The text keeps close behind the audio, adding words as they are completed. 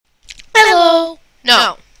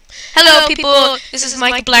No. Hello, people. This is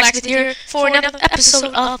Mike Blacksmith here for another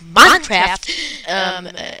episode of Minecraft.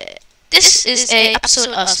 This is a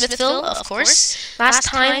episode of Smithville, of course. Last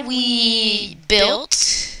time we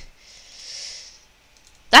built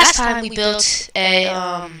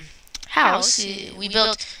a house. We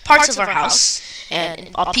built parts of our house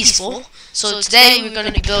and all peaceful. So today we're going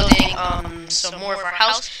to be building some more of our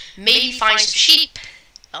house. Maybe find some sheep.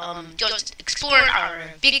 Just explore our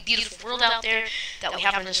big, beautiful world out there that we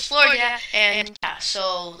haven't explored yet. And yeah,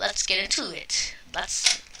 so let's get into it.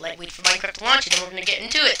 Let's wait for Minecraft to launch, and then we're gonna get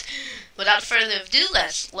into it. Without further ado,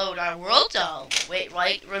 let's load our world. When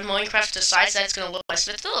Minecraft decides that it's gonna load my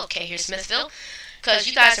Smithville. Okay, here's Smithville. Because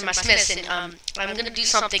you guys are my Smiths, and I'm gonna do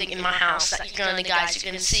something in my house that you're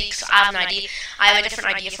gonna see. Cause I have an idea. I have a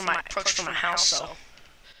different idea for my approach for my house. So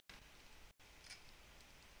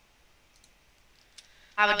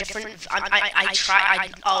I have a different. We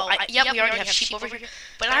already have sheep over here,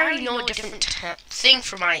 but I already know a different thing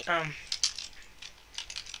for my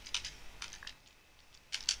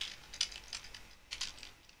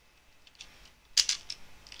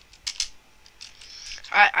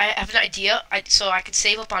I have an idea. So I could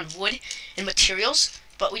save up on wood and materials,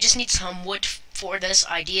 but we just need some wood for this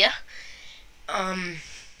idea.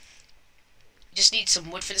 Just need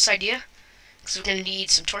some wood for this idea. Because we're going to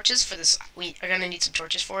need some torches for this. We are going to need some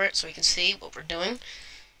torches for it so we can see what we're doing.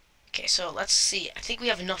 Okay, so let's see. I think we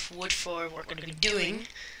have enough wood for what we're going to be doing.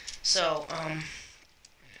 So,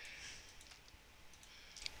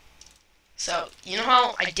 you know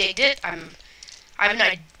how I digged it? I have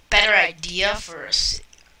a better idea for us.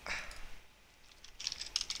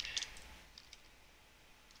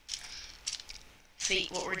 See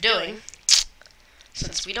what we're doing.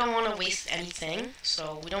 Since we don't want to waste anything,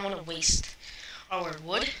 so we don't want to waste our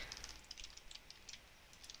wood.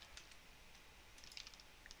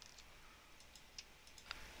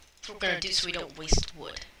 That's what we're going to do so we don't waste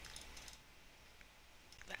wood.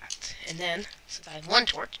 That. And then, since I have one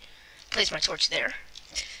torch, place my torch there.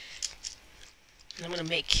 And I'm going to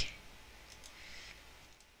make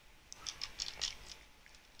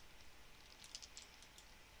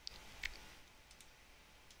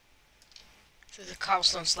the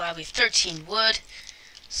cobblestone slab. We have 13 wood.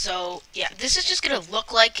 So, yeah, this is just going to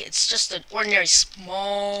look like it's just an ordinary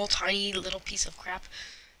small, tiny little piece of crap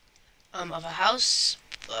of a house.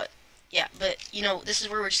 But, yeah, you know, this is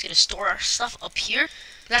where we're just going to store our stuff up here.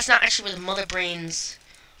 But that's not actually where the mother brains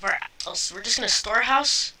of our house. We're just going to store our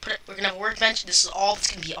house. We're going to have a workbench. This is all that's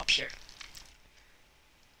going to be up here.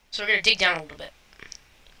 So we're going to dig down a little bit.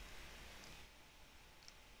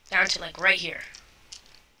 Down to, like, right here.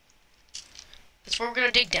 That's where we're going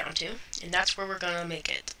to dig down to, and that's where we're going to make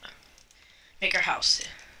our house.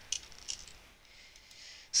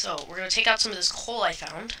 So, we're going to take out some of this coal I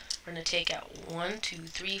found. We're going to take out 1, 2,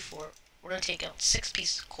 3, 4, we're going to take out 6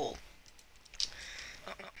 pieces of coal.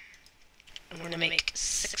 And we're going to make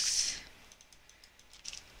 6,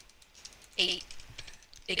 8,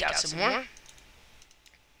 dig out some more. I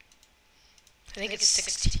think it's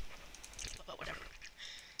 16, but whatever.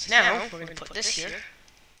 So now, we're going to put this here.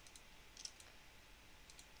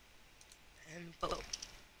 And boom.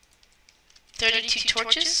 32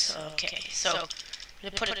 torches? Okay, so I'm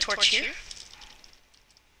going to put a torch here.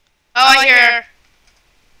 Oh, I hear her.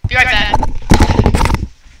 Be right back. I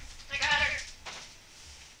got her.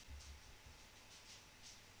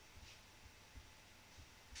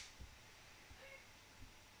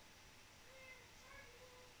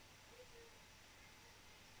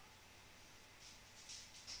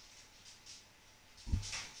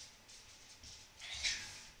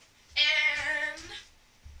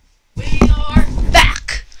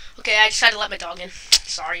 Okay, I decided to let my dog in.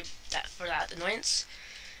 Sorry for that annoyance.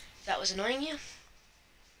 That was annoying you.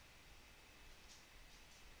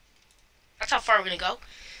 That's how far we're gonna go.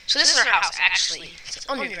 So this is our house, actually. It's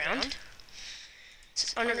underground.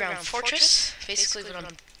 It's an underground fortress. Basically,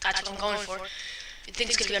 that's what I'm going for. I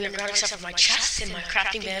think it's gonna be underground except for my chest and my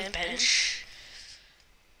crafting bench.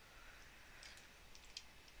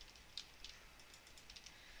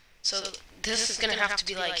 So this is gonna have to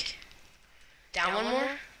be like down one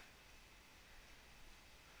more.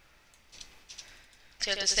 See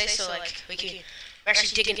what this says? So like we're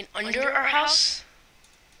actually digging under our house.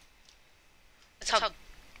 That's how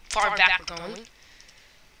far back we're going.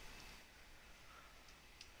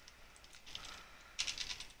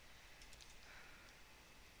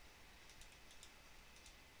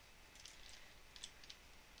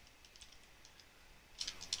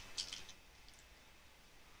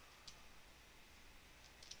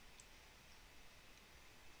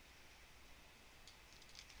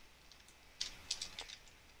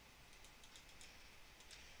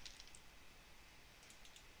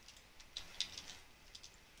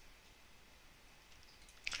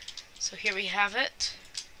 So here we have it.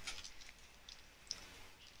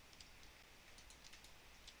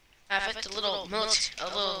 I have it, a little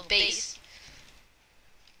base.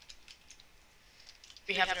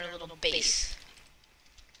 We have our little base.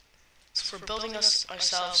 So we're building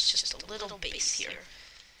ourselves just a little base here.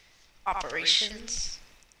 Operations.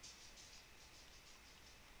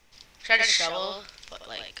 Try to shovel, but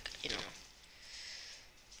like, you know.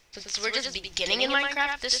 Since we're just beginning in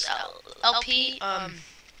Minecraft, this LP,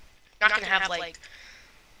 not gonna have like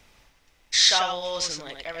shovels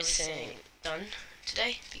and like everything done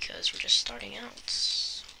today because we're just starting out.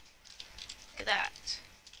 So, look at that.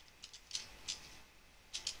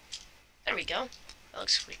 There we go. That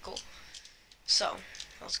looks pretty cool. So,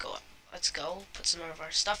 let's go. Let's go. Put some of our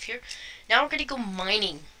stuff here. Now we're gonna go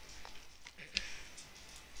mining.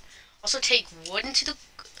 Also take wood into the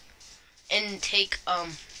and take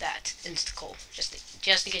that into the coal just in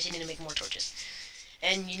case you need to make more torches.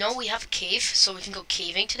 And you know we have a cave, so we can go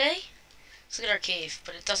caving today. Let's look at our cave,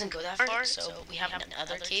 but it doesn't go that far. So we have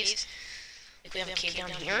other caves. Like we have a cave down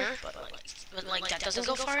here, but like that doesn't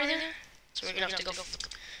go far either. So we're gonna have to go.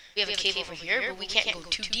 We have a cave over here, but we can't go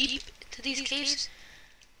too deep to these caves,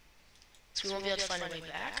 so we won't be able to find our way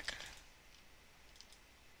back.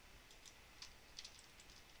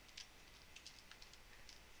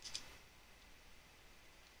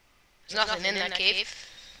 There's nothing in that cave.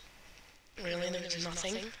 Really, there's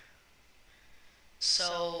nothing.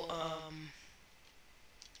 So,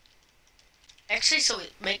 actually, so we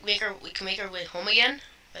can make our way home again.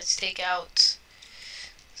 Let's take out.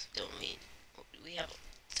 We have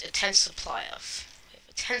a 10 supply of. We have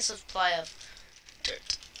a 10 supply of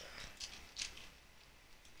dirt.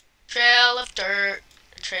 Trail of dirt.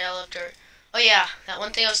 Trail of dirt. Oh yeah, that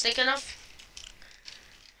one thing I was thinking of.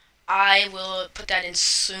 I will put that in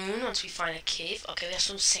soon once we find a cave. Okay, we have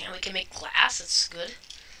some sand. We can make glass. That's good.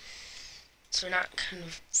 So we're not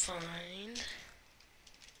confined.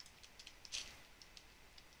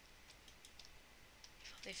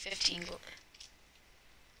 They 15.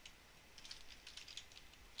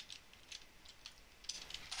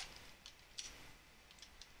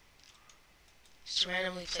 Just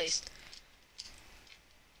randomly placed.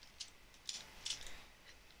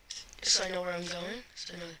 Just so I know where I'm going.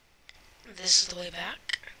 So I know this is the way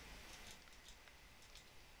back.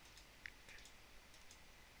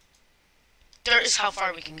 Dirt is how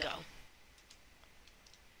far we can go.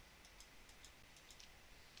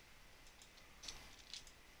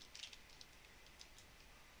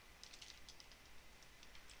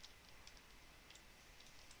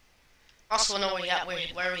 Also know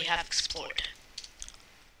where we have explored.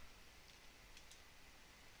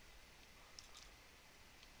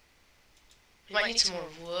 We might need some more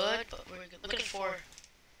wood, but we're looking for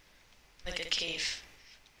like a cave.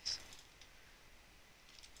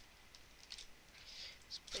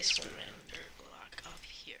 Let's place one random dirt block up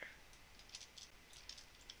here.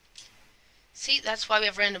 See, that's why we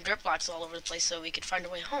have random dirt blocks all over the place, so we could find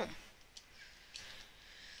our way home.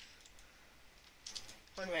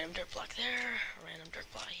 One random dirt block there, a random dirt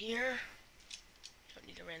block here. Don't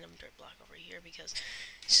need a random dirt block over here because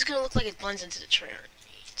it's just gonna look like it blends into the terrain.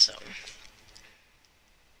 So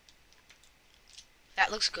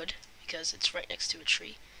that looks good because it's right next to a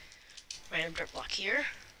tree. Random dirt block here.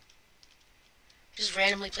 Just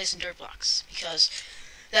randomly placing dirt blocks because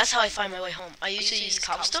that's how I find my way home. I usually use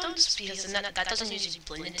cobblestones because then that doesn't usually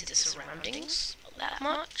blend into the surroundings that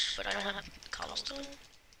much, but I don't have cobblestone.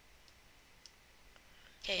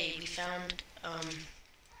 Okay, we found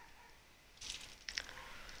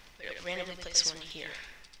randomly place one here.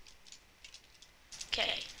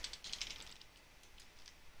 Okay.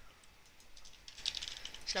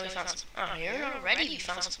 So now we found some iron already. We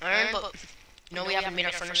found some iron, but no, we haven't made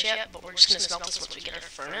our furnace yet. But we're just gonna smelt this once we get our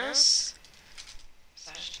furnace.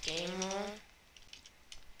 / game mode.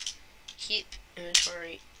 Keep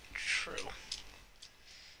inventory true.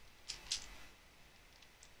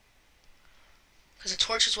 Because the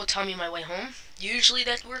torches will tell me my way home. Usually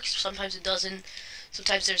that works. Sometimes it doesn't.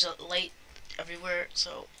 Sometimes there's a light everywhere.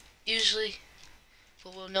 So usually,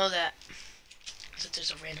 but we'll know that since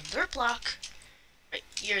there's a random dirt block right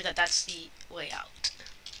here, that's the way out.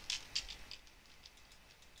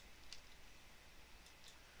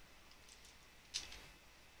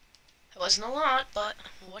 It wasn't a lot, but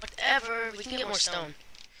whatever. We can get more stone.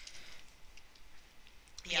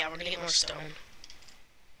 Yeah, we're gonna get more stone.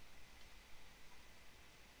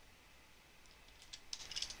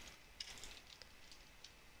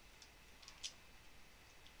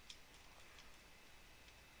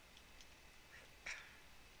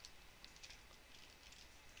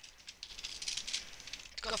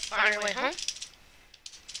 Go find our way home.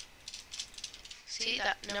 See,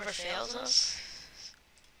 that never fails us.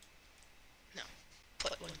 No,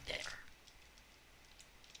 put one there.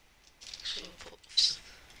 Actually, we'll put some.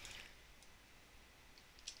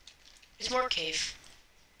 There's more cave.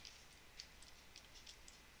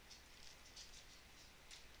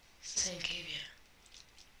 It's the same cave, yeah.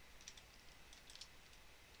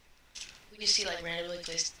 We just see like randomly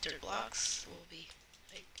placed dirt blocks. Will be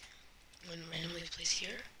like when randomly placed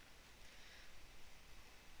here.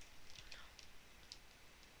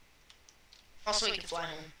 Also, we can fly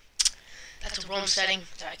home. That's a Rome setting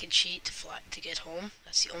that I can cheat to fly to get home.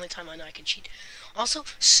 That's the only time I know I can cheat. Also,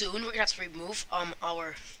 soon we're gonna have to remove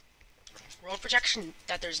our world projection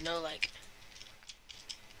that there's no like.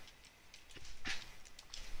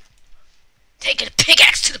 Taking a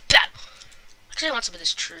pickaxe to the battle. Actually, I want some of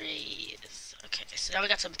this tree. Okay, so now we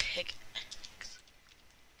got some pickaxe.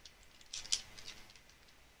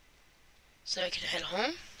 So I can head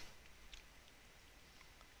home.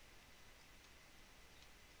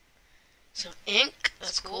 Some ink.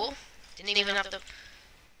 That's cool. Didn't even have to.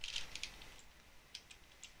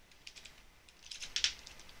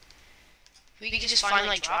 We could just find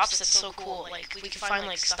like drops. That's so cool. Like we can find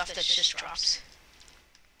like stuff that just drops.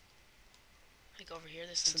 Like over here,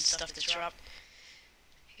 there's some stuff that's dropped.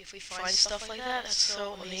 If we find stuff like that, that's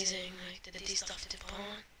so amazing. Like, did these stuff dip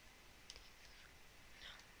on?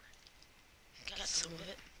 No. Got some of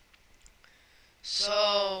it.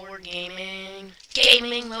 So, we're gaming.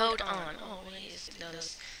 Gaming mode on. Oh, wait. No,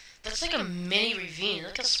 that's like a mini ravine.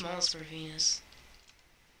 Look how small this ravine is.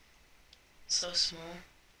 So small.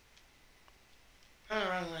 Run the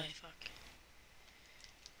wrong way, fuck.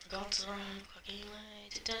 We're going to the wrong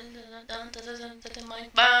fucking way.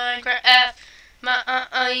 Minecraft.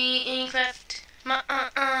 Minecraft.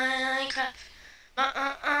 Minecraft.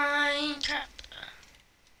 Minecraft.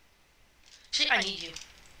 Shit, I need you.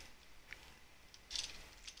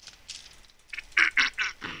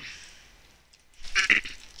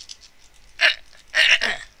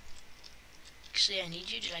 Actually, I need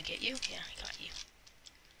you. Did I get you? Yeah, I got you.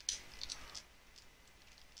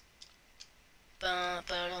 Bum,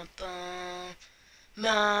 ba, bum.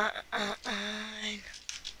 Mine.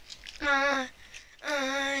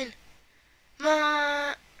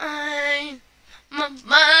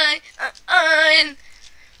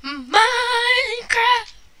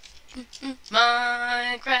 Minecraft.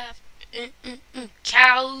 Minecraft.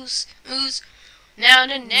 Cows. Ooze. Now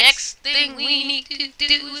the next thing we need to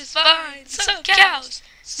do is find some cows.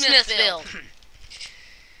 Smithville.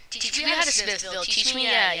 Teach me how to Smithville. Teach me,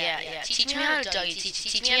 yeah. Teach me how to Dougie.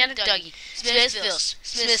 Teach me how to Dougie. Smithville.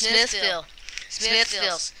 Smithville.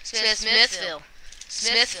 Smithville. Smithville.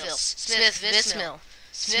 Smithville. Smithville.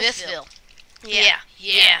 Smithville. Yeah.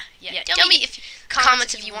 Tell me if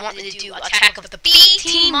comments if you want me to do Attack of the B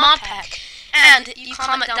Team mod pack, and you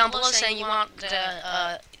comment down below saying you want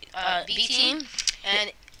the B Team,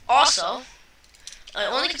 and also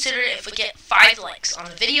only consider it if we get 5 likes on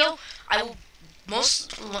the video. I will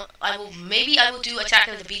do Attack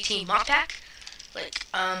of the B Team mod pack. Like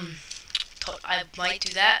I might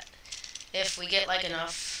do that if we get like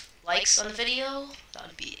enough likes on the video. That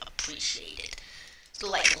would be appreciated. So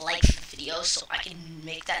like the video so I can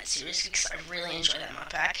make that seriously because I really enjoy that mod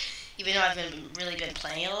pack. Even though I've really been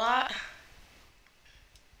playing it a lot.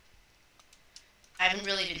 I haven't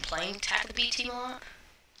really been playing Attack of the B Team a lot.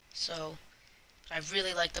 So I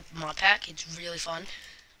really like the mod pack. It's really fun.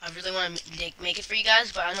 I really want to make it for you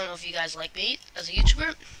guys, but I don't know if you guys like me as a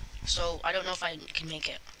YouTuber. So I don't know if I can make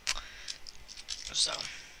it. So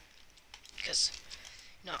because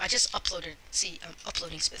no, I just uploaded. See, I'm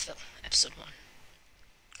uploading Smithville episode 1.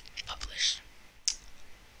 Publish.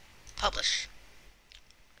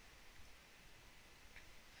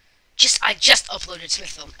 I just uploaded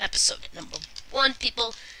Smithville episode number 1,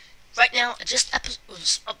 people. Right now, I just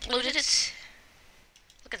uploaded it.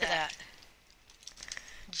 Look at that.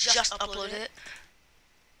 Just uploaded it.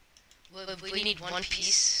 We need 1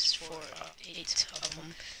 piece for 8 of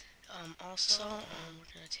them. Also,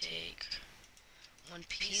 we're gonna take 1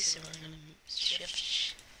 piece and we're gonna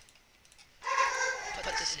shift.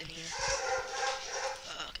 Put this in here.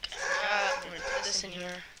 Okay, we're gonna put this in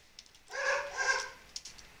here.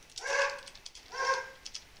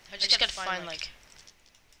 I just gotta find like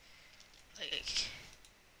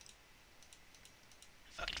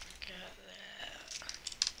fucking forgot that.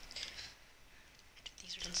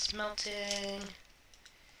 These are done smelting.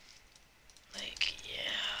 Like,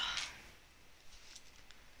 yeah.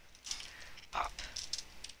 Pop.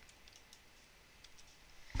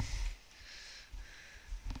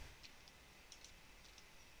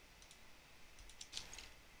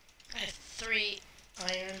 I have 3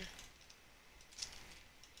 iron.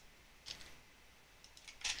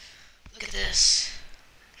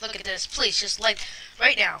 at this, please just like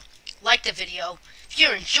right now, like the video. If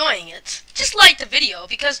you're enjoying it, just like the video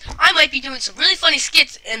because I might be doing some really funny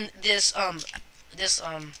skits in this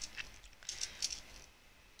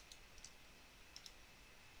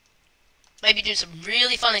might be doing some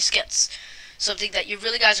really funny skits. Something that you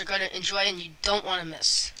really guys are gonna enjoy and you don't want to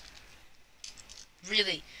miss.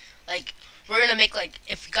 Really, like we're gonna make like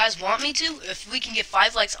if you guys want me to, if we can get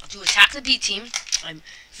 5 likes, I'll do Attack the B Team.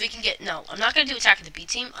 If we can get I'm not gonna do Attack of the B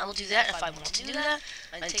Team. I will do that if I want to do that.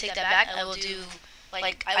 I take that back. I will do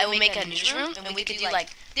like I will make a newsroom and we could do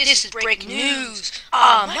like this is breaking news.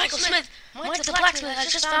 Michael Smith went to the blacksmith.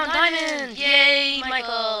 Has just found diamond. Yay,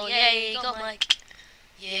 Michael! Yay, go Mike!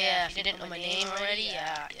 Yeah, if you didn't know my name already,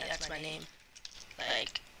 yeah, that's my name.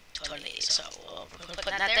 Like totally. So we're gonna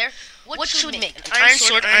put that there. What should we make? An iron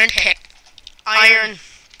sword, iron pick, iron.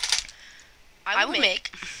 I will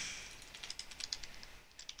make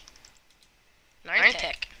an iron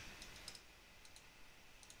pick,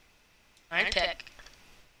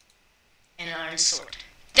 and an iron sword.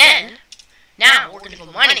 Then, now we're gonna go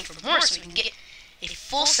mining for more, so we can get a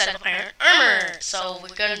full set of iron armor. So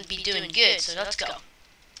we're gonna be doing good. So let's go.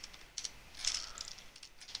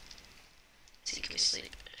 Can we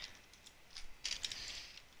sleep?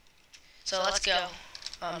 So let's go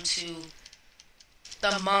to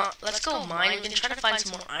the let's go mine. We're gonna try to find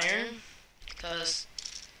some more iron because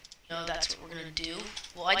you know that's what we're gonna do.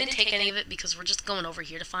 Well, I didn't take any of it because we're just going over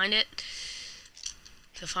here to find it.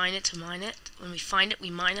 To mine it. When we find it, we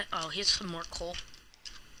mine it. Oh, here's some more coal.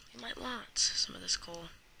 You might want some of this coal.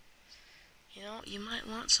 You know, you might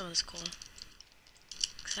want some of this coal.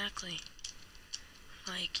 Exactly.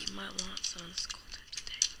 Like, you might want some of this coal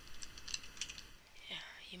today. Yeah,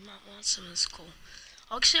 you might want some of this coal.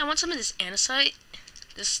 Actually, I want some of this andesite.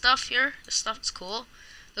 This stuff here. This stuff is cool.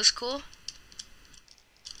 Looks cool.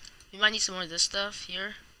 We might need some more of this stuff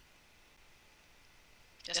here.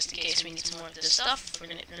 Just in case we need some more of this stuff. We're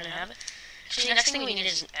gonna have it. Actually, the next thing we need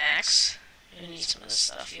is an axe. We're gonna need some of this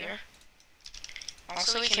stuff here.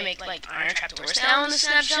 Also, we can make like iron trapdoors now in the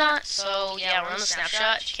snapshot. So yeah, we're on the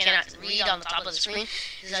snapshot. If you cannot read on the top of the screen,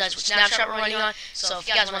 this is what snapshot we're running on. So if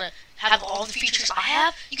you guys want to have all the features I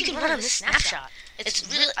have, you can run on this snapshot. It's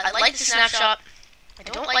really, I like the snapshot. I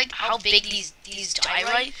don't like how big these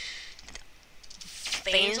diorite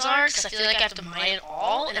veins are because I feel like I have to mine it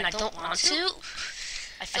all, and I don't want to.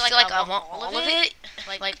 I feel like I want all of it.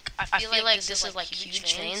 Like I feel like this is like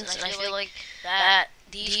huge veins, and I feel like that.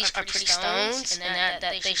 These are pretty stones, and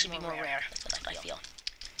that they should be more rare. That's what I feel.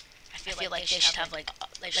 I feel like they should have like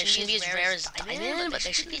they shouldn't be as rare as diamond, but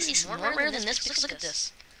they should be at least more rare than this. Because look at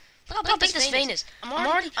this. Look how big this vein is. I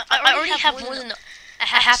already have more than a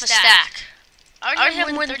half a stack. I already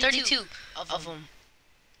have more than 32 of them.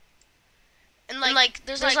 And like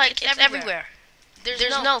there's like it's everywhere. There's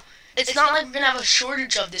no. It's not like we're gonna have a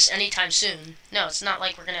shortage of this anytime soon. No, it's not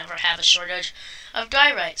like we're gonna ever have a shortage of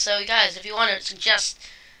diorite. So guys, if you want to suggest,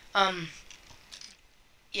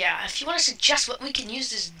 if you want to suggest what we can use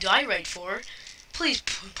this diorite for, please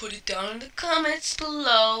put it down in the comments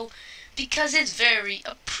below because it's very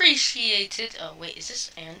appreciated. Oh wait, is this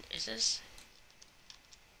andesite?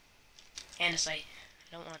 I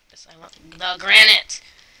don't want this. I want the granite.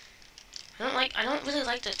 I don't really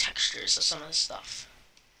like the textures of some of this stuff.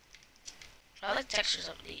 I like textures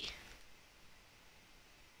of the. I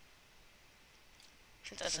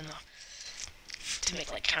think that's enough to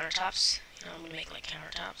make like countertops. You know, I'm gonna make like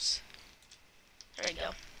countertops. There we go.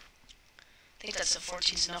 I think that's a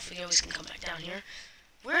 14's enough. We always can come back down here.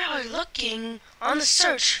 We are looking on the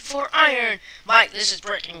search for iron. Mike, this is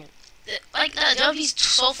breaking. Like that would be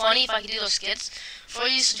so funny if I could do those skits for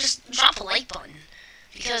you. So just drop a like button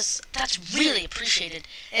because that's really appreciated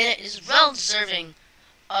and it is well deserving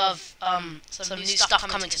of some new stuff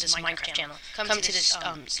coming to this Minecraft channel, coming to this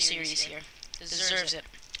series here. It deserves it.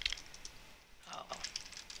 Oh,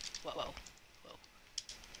 whoa.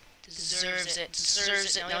 Deserves it.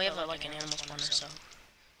 Now we have like an animal spawner, so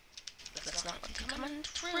that's not what coming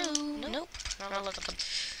through. Nope, not let them come.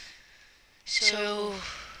 So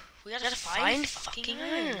we gotta find fucking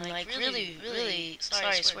iron. Like really. Sorry,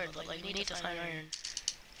 I swear, but like we need to find iron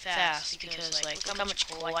fast because like look how much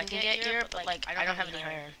coal I can get here, but like I don't have any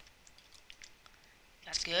iron.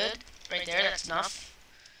 That's good, right there. That's enough.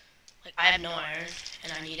 Like I have no iron,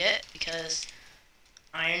 and I need it because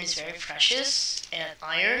iron is very precious. And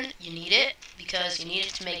iron, you need it because you need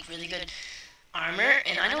it to make really good armor.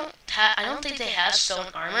 And I don't think they have stone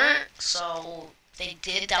armor, so they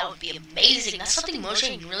did. That would be amazing. That's something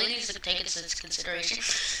Mojang really needs to take into consideration.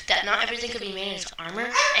 That not everything could be made into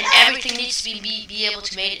armor, and everything needs to be able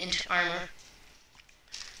to be made into armor.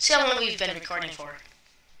 See how long we've been recording for.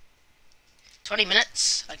 20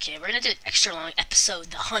 minutes. Okay, we're gonna do an extra long episode,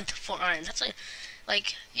 The Hunt for Iron. That's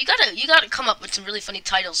like you gotta come up with some really funny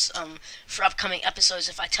titles for upcoming episodes.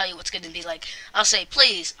 If I tell you what's gonna be like, I'll say,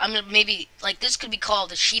 please, I'm gonna maybe like this could be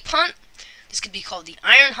called the Sheep Hunt. This could be called the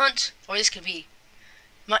Iron Hunt, or this could be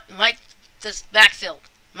Mike this backfill.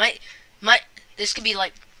 This could be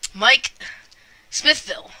like Mike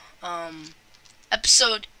Smithville.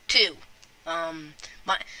 Episode 2.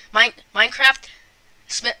 Minecraft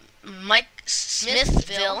Mike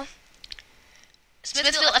Smithville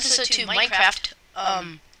episode 2 Minecraft.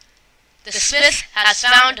 The Smith has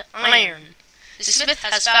found iron. The Smith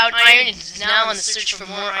has found iron and is now on the search for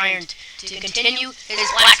more iron to continue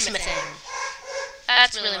his blacksmithing.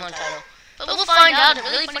 That's a really long title. But we'll find out a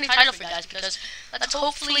really funny title for you guys, because let's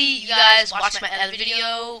hopefully you guys watch my other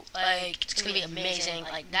video. Like, it's gonna be amazing.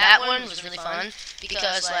 Like, that one was really fun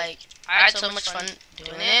because like I had so much fun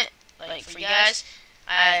doing it. Like, for you guys,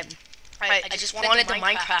 I just wanted the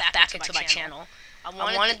Minecraft back into my channel. I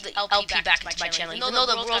wanted the LP back into my channel. Even though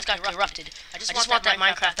the world got corrupted, I just want that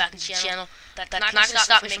Minecraft back into the channel. That's not gonna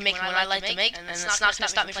stop me from making what I like to make, and it's not gonna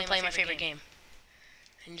stop me from playing my favorite game.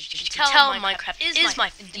 And you can tell Minecraft is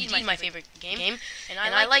indeed my favorite game, and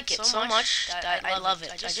I like it so much that I love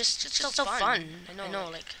it. It's just so fun. I know,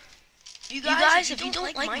 like, you guys, if you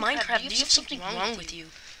don't like Minecraft, do you have something wrong with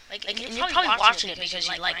you? Like, and you're probably watching it because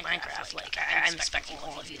you like Minecraft. Like, I'm expecting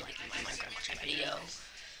all of you like my Minecraft video.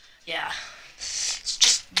 Yeah. It's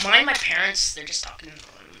just my parents, they're just talking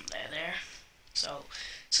there. So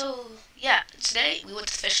yeah, today we went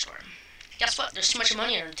to the fish store. Guess what? There's too much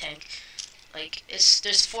ammonia in the tank. Like,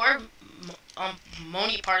 there's 4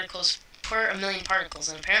 ammonia particles per 1,000,000 particles,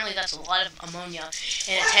 and apparently that's a lot of ammonia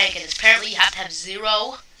in a tank, and apparently you have to have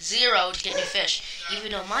zero to get new fish,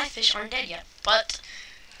 even though my fish aren't dead yet. But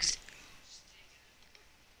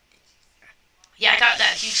yeah, I got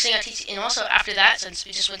that huge thing at TC, and also after that, since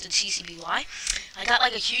we just went to TCBY, I got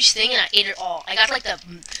like a huge thing and I ate it all. I got like the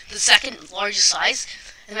second largest size,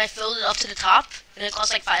 and I filled it up to the top, and it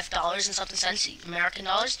cost like $5 and something cents, American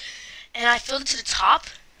dollars. And I filled it to the top,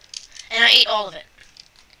 and I ate all of it.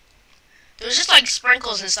 There was just like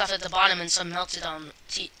sprinkles and stuff at the bottom and some melted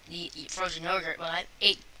frozen yogurt, but I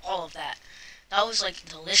ate all of that. That was like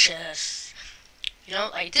delicious. You know,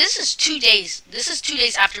 like this is 2 days. This is 2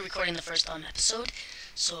 days after recording the first episode.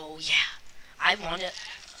 So yeah, I want it.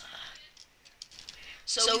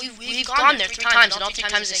 So we've gone there 3 times, and all 3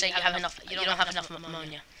 times they say you don't have enough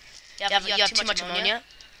ammonia. You have too much ammonia.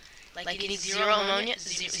 Like you need zero ammonia,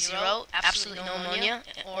 zero, absolutely no ammonia,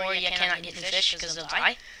 or you cannot get new fish because they'll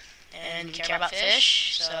die. And you care about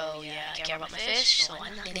fish, so yeah, I care about my fish, so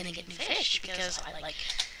I'm not gonna get new fish because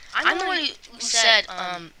I'm the one who said,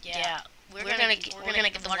 yeah, we're gonna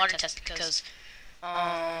get the water tested because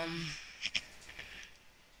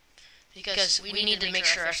we need to make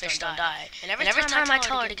sure our fish don't die. And every time I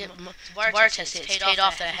tell her to get water tested, it's paid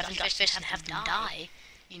off that I haven't got fish and have them die.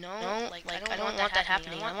 You know, like I don't want that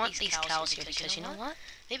happening. I want these cows here because you know what?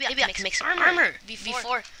 Maybe I can make some armor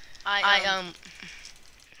before I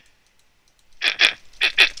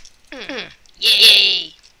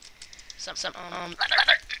Yay! Some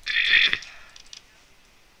leather.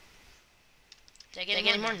 Did I get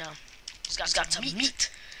any more? No. Just got some meat.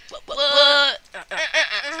 What?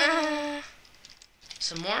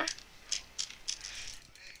 Some more?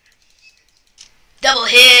 Double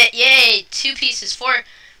hit! Yay! 2 pieces, 4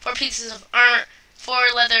 pieces of armor,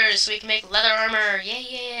 4 leathers, so we can make leather armor.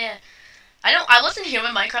 Yeah. I wasn't here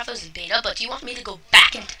when Minecraft was in beta, but do you want me to go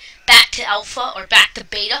back to alpha or back to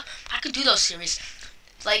beta? I could do those series.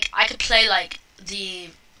 Like, I could play like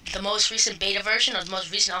the most recent beta version or the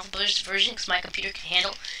most recent alpha version, because my computer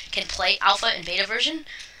can play alpha and beta version.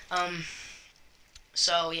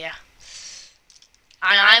 So yeah.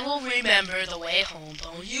 And I will remember the way home.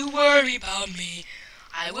 Don't you worry about me.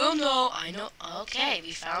 I will know. I know. Okay,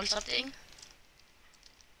 we found something.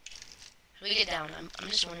 How do we get down? I'm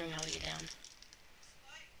just wondering how we get down.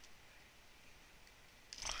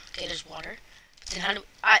 Okay, there's water. But then how do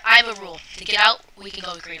I have a rule. To get out, we can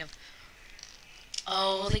go creative.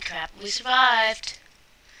 Holy crap, we survived.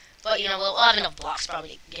 But you know, we'll have enough blocks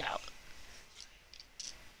probably to get out.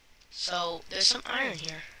 So there's some iron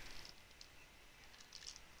here.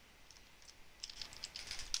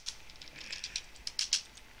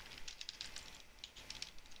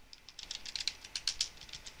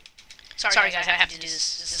 Sorry guys, I have to do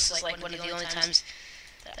this. This is like one of the only times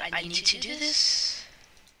that I need to do this.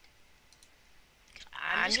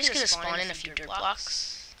 I'm just gonna spawn in a few dirt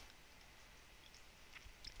blocks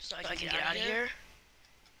so I can get out of here.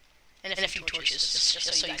 And a few torches,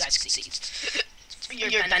 just so you guys can see. It's for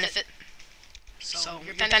your benefit. So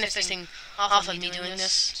you're benefiting off of me doing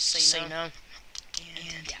this, just so you know.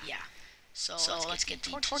 And yeah. So let's get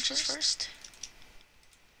the torches first.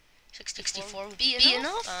 64 would be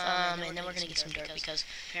enough. And then we're gonna get some dirt because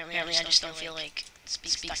apparently I just don't feel like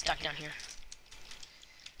being stuck down here.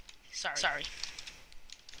 Sorry.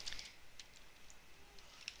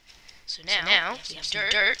 So now we have some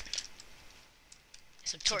dirt.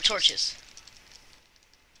 Some torches.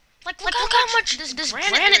 Look how much this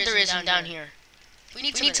granite there is down here. We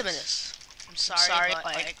need some of this. I'm sorry,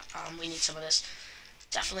 but we need some of this.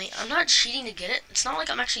 Definitely. I'm not cheating to get it. It's not like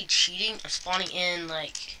I'm actually cheating or spawning in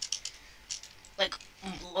like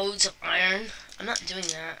loads of iron. I'm not doing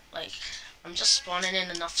that. Like, I'm just spawning in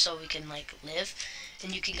enough so we can like live,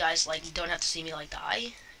 and you guys like don't have to see me like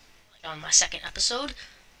die. Like on my second episode.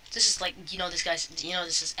 This is like,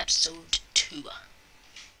 this is episode 2.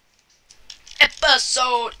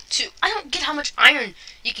 Episode 2. I don't get how much iron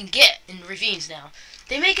you can get in ravines now.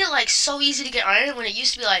 They make it like so easy to get iron when it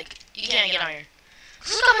used to be like you can't get iron.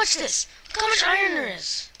 Look how much Look how much iron there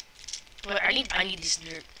is. But I need this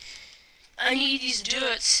dirt. I need these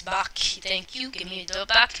dirts back. Thank you. Give me the dirt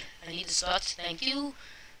back. I need the spots. Thank you.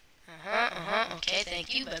 Okay,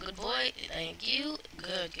 thank you. Good boy. Thank you.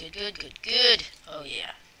 Good. Oh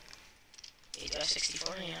yeah. Do I have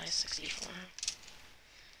 64? Yeah, I have 64.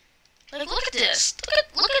 Like, look at this.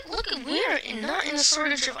 Look at we're not in a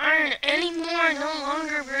shortage of iron anymore. No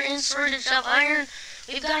longer we're in shortage of iron.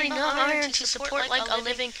 We've got enough iron to support like a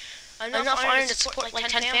living, enough iron to support like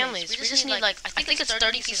 10 families. We just need like, I think it's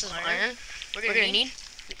 30 pieces of iron. We're gonna need.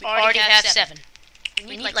 We already have 7.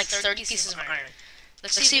 We need like 30 pieces of iron.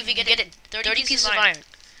 Let's see if we can get it. 30 pieces of iron.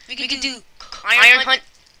 We can do iron hunt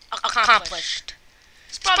accomplished.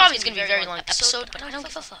 It's probably going to be a very long episode, but I don't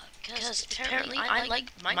give a fuck, because apparently I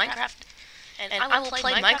like Minecraft, and I will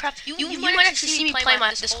play Minecraft. You might actually see me play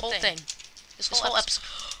this whole thing. This whole episode.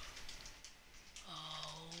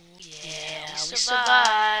 Oh, yeah, we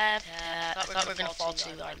survived. I thought we were going to fall to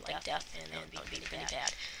like death, and that would be pretty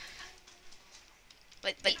bad.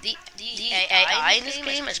 But the AI in this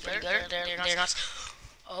game is pretty good. They're not...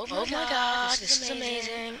 Oh my god, this is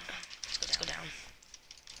amazing. Let's go down.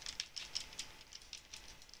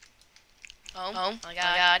 Oh my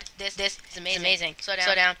god. This is amazing. Slow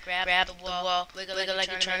down. Grab the wall. Wiggle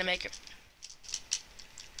like you're trying to make it.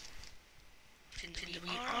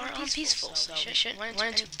 We are peaceful, so we shouldn't run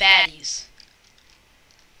into baddies.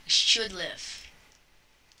 We should live.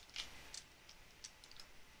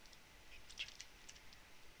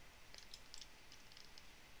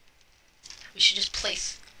 We should just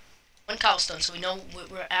place one cobblestone so we know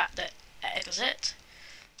we're at the exit.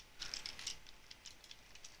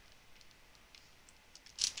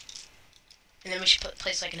 And then we should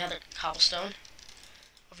place like another cobblestone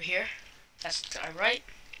over here. That's to our right.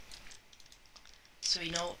 So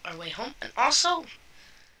we know our way home. And also,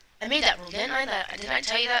 I made that rule, didn't I? Didn't I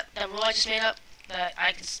tell you that rule I just made up? That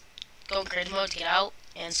I could go in creative mode to get out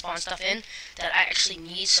and spawn stuff in that I actually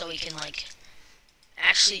need so we can like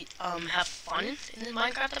actually have fun in the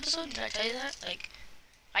Minecraft episode. Did I tell you that? Like,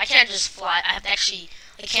 I can't just fly. I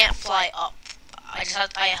can't fly up. I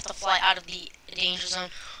have to fly out of the danger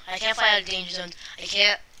zone. I can't fly out of the danger zone. I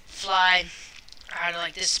can't fly out of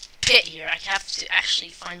like this pit here. I have to actually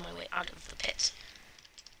find my way out of the pit.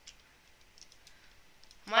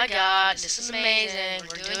 My god, this is amazing.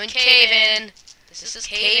 We're doing cave-in. This is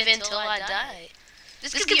cave-in till I die.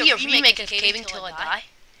 This could be a remake of Cave-in till I die.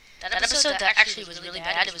 That episode that actually was really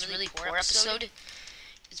bad. It was a really poor episode.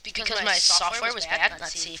 It's because my software was bad, not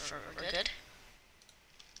safe or good.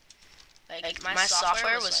 Like my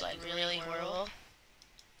software was like really horrible.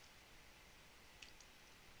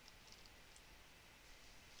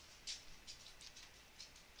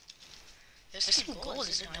 There's some gold.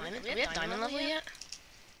 Is there diamond? Do we have diamond level yet?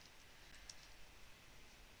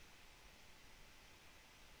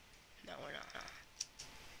 No, we're not.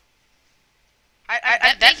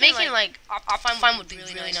 I bet making like fun would be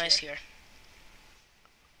really nice here.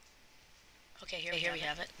 Okay, here we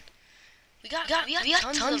have it. We got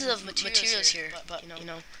tons of materials here, but you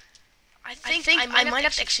know, I think I might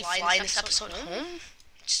have to actually fly in this episode home.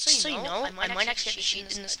 Just so you know, I might actually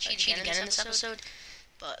cheat again in this episode.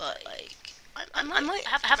 But like, I might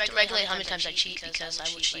have to regulate how many times I cheat, because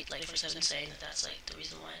I would cheat like for 7 saying that that's like the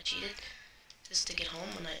reason why I cheated. Is to get home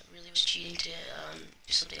when I really was cheating to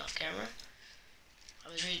do something off camera.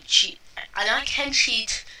 I was really cheat, and I can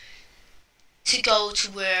cheat to go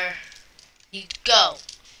to where you go.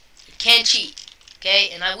 I can cheat, okay,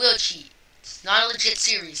 and I will cheat. It's not a legit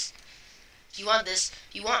series. If you want this,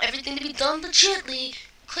 you want everything to be done legitly,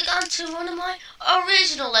 click onto one of my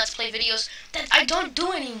original Let's Play videos that I don't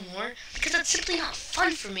do anymore because it's simply not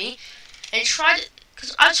fun for me. And try to,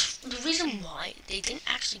 because the reason why they didn't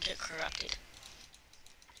actually get corrupted.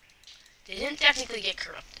 They didn't technically get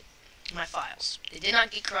corrupted. My files. They did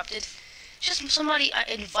not get corrupted. Just somebody, I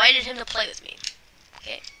invited him to play with me.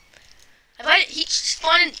 Okay? He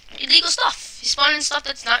spawned in illegal stuff. He spawned in stuff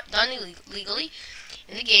that's not done legally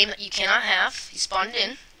in the game that you cannot have. He spawned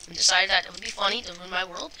in and decided that it would be funny to ruin my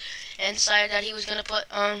world, and decided that he was gonna put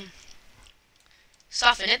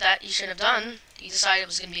stuff in it that he shouldn't have done. He decided it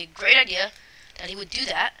was gonna be a great idea that he would do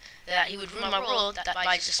that. That he would ruin my world that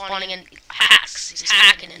by just spawning in hacks. He's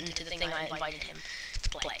hacking into the thing I invited him to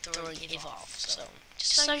play, throwing Evolve. So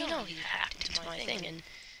just so you know, he hacked into my thing, and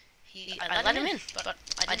I let him in, but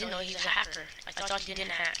I didn't know he was a hacker. I thought he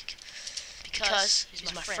didn't hack because he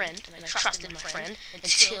was my friend, and I trusted my friend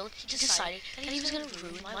until he decided that he was going to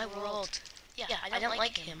ruin my world. Yeah, I didn't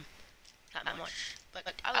like him that much,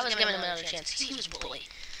 but I was giving him another chance. He was a bully.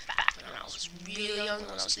 Back when I was really young, when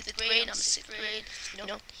I was 5th grade, I'm in 6th grade, you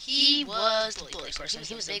know, he was the bully person.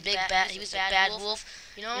 He was a big bad, he was a bad wolf,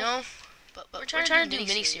 you know, but we're trying to do a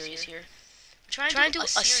mini-series here. We're trying to do a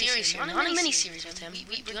series here, not a mini-series with him.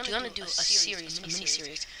 We're going to do a series, a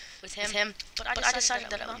mini-series with him, but I decided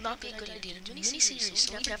that it would not be a good idea to do a mini-series,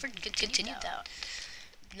 so we never continued that.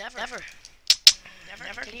 Never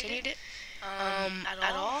continued it,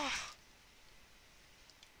 at all.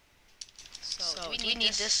 So we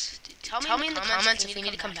need this. Tell me in the comments if we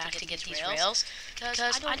need to come back to get these rails, because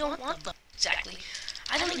I don't want them exactly.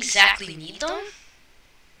 I don't exactly need them,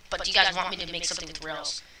 but you guys want me to make something with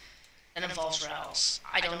rails that involves rails.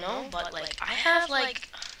 I don't know, but like I have like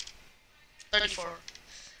 34.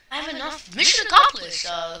 I have enough. Mission accomplished.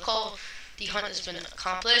 The hunt has been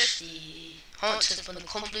accomplished. The hunt has been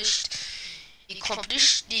accomplished. We're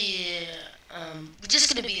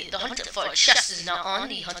just gonna be the hunt for chests is now on.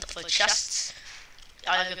 The hunt for chests.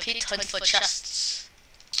 I repeat, hunt for chests.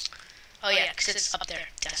 Oh yeah, 'cause it's up there.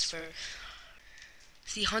 That's where.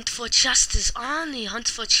 The hunt for chest is on. The hunt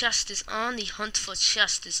for chest is on. The hunt for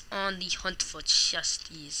chest is on. The hunt for chest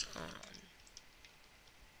is on.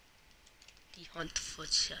 The hunt for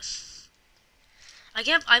chest.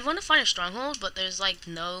 I want to find a stronghold, but there's like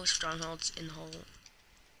no strongholds in the whole.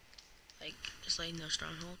 Like, there's like no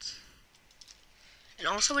strongholds. And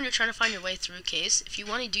also, when you're trying to find your way through caves, if you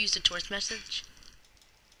want to use the torch message,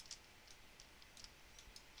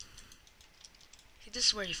 this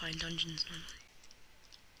is where you find dungeons normally.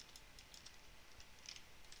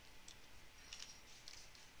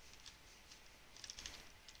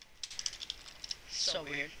 So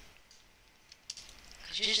weird.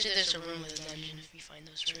 Because usually there's a room with a dungeon if you find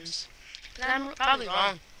those rooms. But I'm probably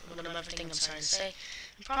wrong with everything I'm trying to say.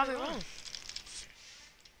 I'm probably wrong.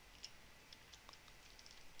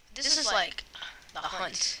 This is like the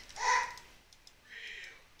hunt.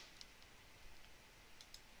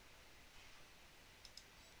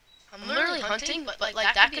 I'm literally hunting, but like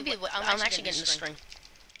that could be what I'm actually getting the string.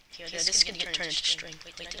 Here, this is gonna get turned into string.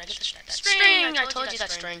 Wait, did I get that string? I told you that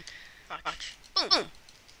string. Watch. Boom.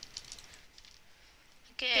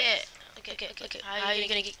 Okay. How are you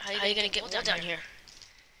gonna get wool down here?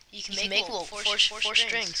 You can make wool. Four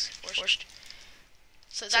strings.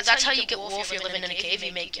 So that's how you get wool if you're living in a cave.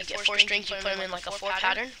 You get 4 strings. You put them in like a 4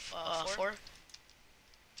 pattern. 4.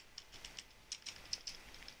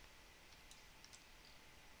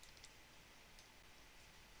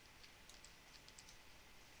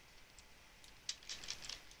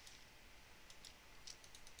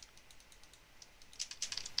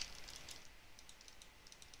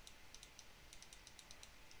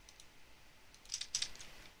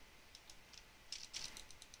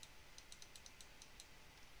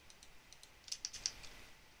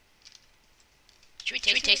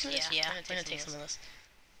 Should we take some of this? Yeah, we're gonna take some of this.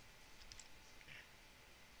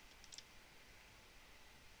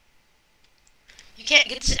 You can't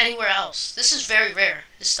get this anywhere else. This is very rare,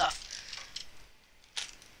 this stuff.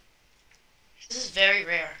 This is very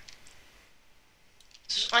rare.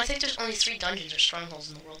 I think there's only 3 dungeons or strongholds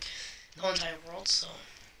in the world. In the whole entire world, so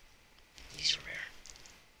these are rare.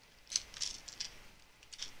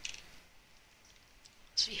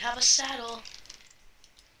 So we have a saddle.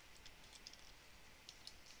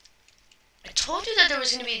 I told you that there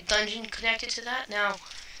was going to be a dungeon connected to that. Now,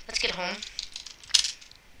 let's get home.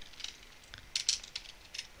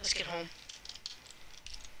 Let's get home.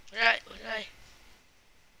 What did I?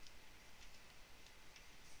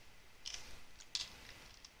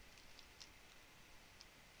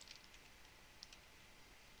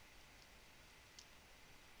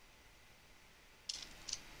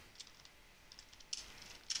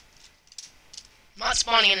 not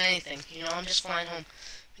spawning in anything. You know, I'm just flying home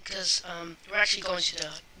because we're actually going to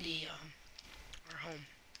our home.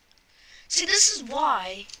 See, this is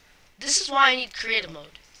why I need creative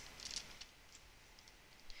mode.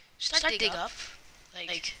 Should I dig up?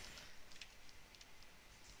 Like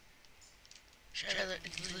should I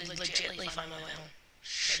legitimately find my way home?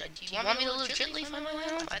 Do you want me to legitimately find my way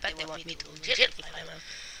home? I bet they want me to legitimately find my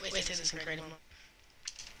way through this creative mode.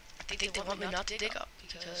 I think they want me not to dig up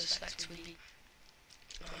because that would be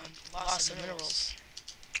loss of minerals.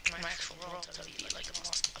 In my actual world, that would be like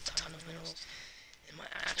lost a ton of minerals. In my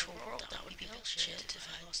actual world, that would be bullshit if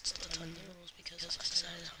I lost a ton of minerals because I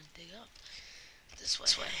decided I would dig up this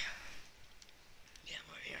way. Yeah,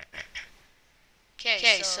 we're here.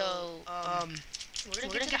 Okay, so we're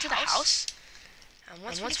gonna get to the house. And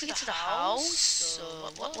once we get to the house,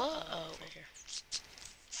 what? Oh, right here.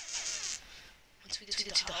 Once we get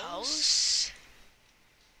to the house,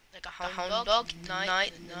 like a hound dog,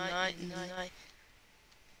 night.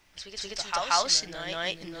 Once we get to the house in the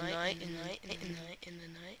night.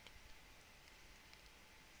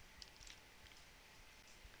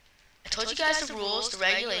 I told you guys the rules, the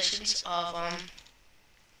regulations of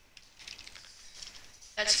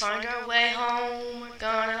let's find our way home. We're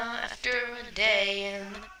gonna, after a day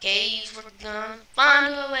in the caves, we're gonna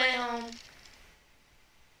find our way home.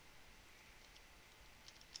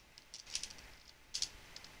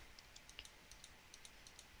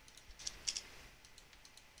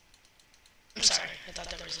 I'm sorry, I thought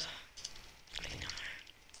there was a thing down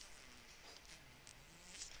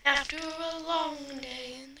there. After a long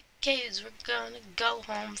day in the caves, we're gonna go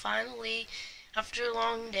home finally. After a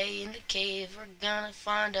long day in the cave, we're gonna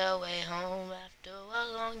find our way home. After a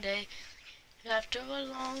long day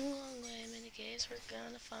in the caves, we're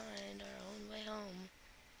gonna find our own way home.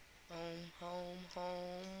 Home.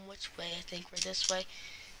 Which way? I think we're this way.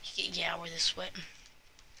 Yeah, we're this way.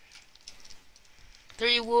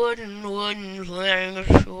 3 wooden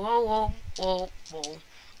planks. Whoa. Oh.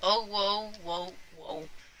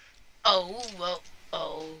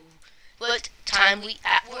 What time we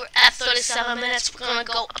at? We're at 37 minutes. We're gonna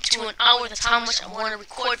go up to an hour. That's how much I want to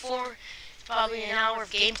record for. Probably an hour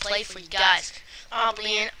of gameplay for you guys.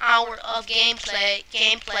 Probably an hour of gameplay.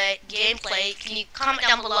 Can you comment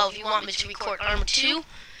down below if you want me to record Arma 2?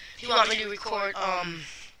 If you want me to record Arma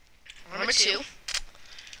 2,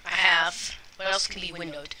 I have. What else can be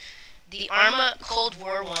windowed? The Arma Cold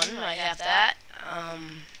War 1. I have that.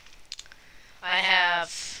 I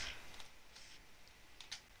have.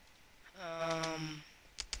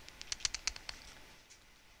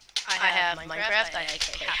 I have Minecraft. I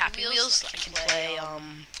can play Happy Wheels. I can play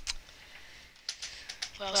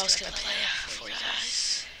what else can I play for you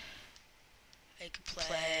guys? I could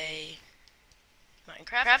play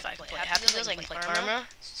Minecraft. I can play Happy Wheels. I can play Arma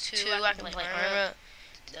 2. I can play Arma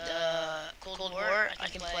Cold War. I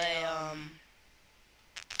can play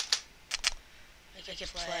I could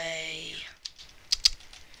play.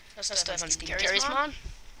 What's stuff on Steam? Garry's Mod.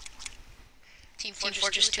 Team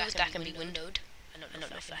Fortress 2. That can be windowed. I don't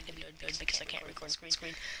know if that can be windowed because I can't record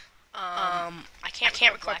screen. I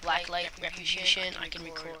can't record Blacklight Retribution. I can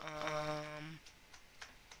record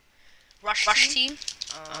Rush Team.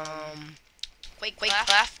 Quake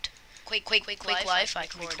Life. I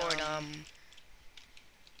can record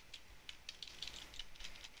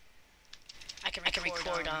I can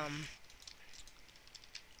record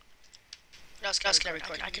what else can I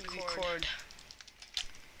record? I can record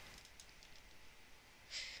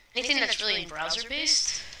anything that's really browser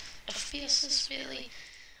based. FPS is really,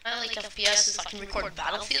 I like FPS. I can record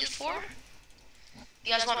Battlefield 4.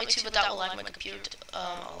 You guys want me to, but that will lag my computer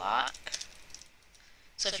a lot.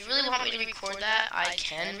 So if you really want me to record that, I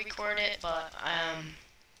can record it, but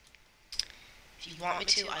if you want me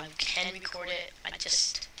to, I can record it. I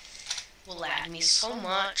just will lag me so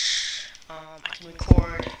much. I can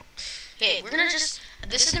record. Okay, we're gonna just.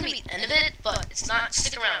 This is gonna be the end of it, but it's not.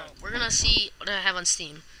 Stick around. We're gonna see what I have on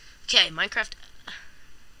Steam. Okay, Minecraft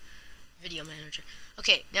Video Manager.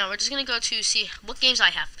 Okay, now we're just gonna go to see what games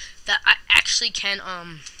I have that I actually can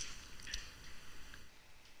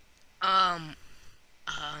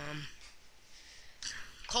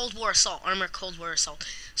Cold War Assault, Arma Cold War Assault.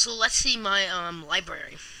 So let's see my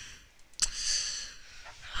library.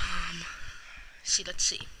 Let's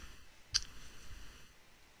see.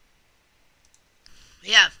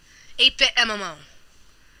 We have 8-bit MMO.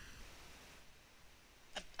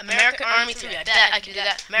 American Army 3, I bet I can do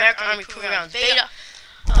that. American Army Pre-Rounds Beta.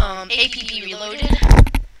 APB Reloaded.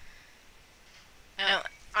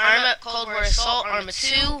 Arma Cold War Assault, Arma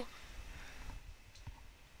 2.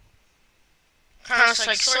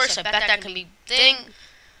 Counter-Strike Source, I bet that can be thing.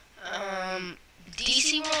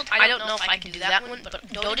 DC World, I don't know if I can do that one, but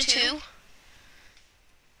Dota 2,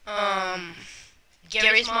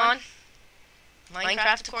 Garry's Mod,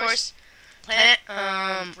 Minecraft, of course, Planet,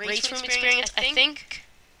 Rage Room Experience, I think,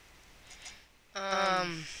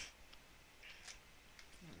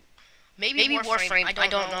 maybe Warframe, I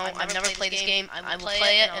don't know, I've never played this game, I will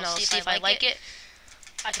play it, and I'll see if I like it.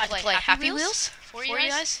 I can play Happy Wheels for you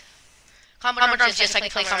guys. Commodore just I can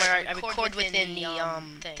play Commodore. I record within the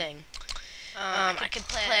thing. I can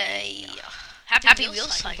play Happy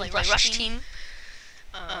Wheels. I can play Rush Team.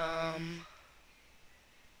 I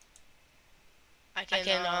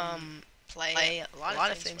can play a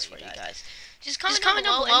lot of things for you guys. Just comment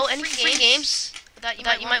down below any free games that you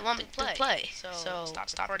might want me to play. So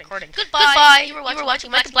stop recording. Goodbye. You were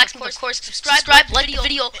watching Michael Blacksmith, of course. Subscribe, like the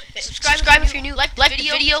video. Subscribe if you're new. Like the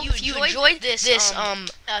video if you enjoyed this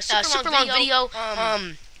super long video.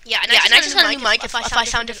 Yeah, and I just got a new mic. If I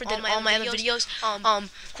sound different than all my other videos,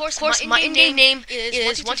 of course, my in-game name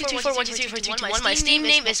is 123412331. My Steam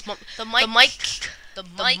name is the mic.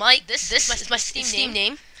 This is my Steam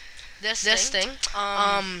name. This thing.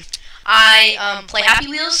 I play Happy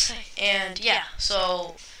Wheels, and yeah.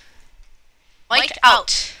 So, mic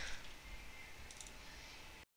out.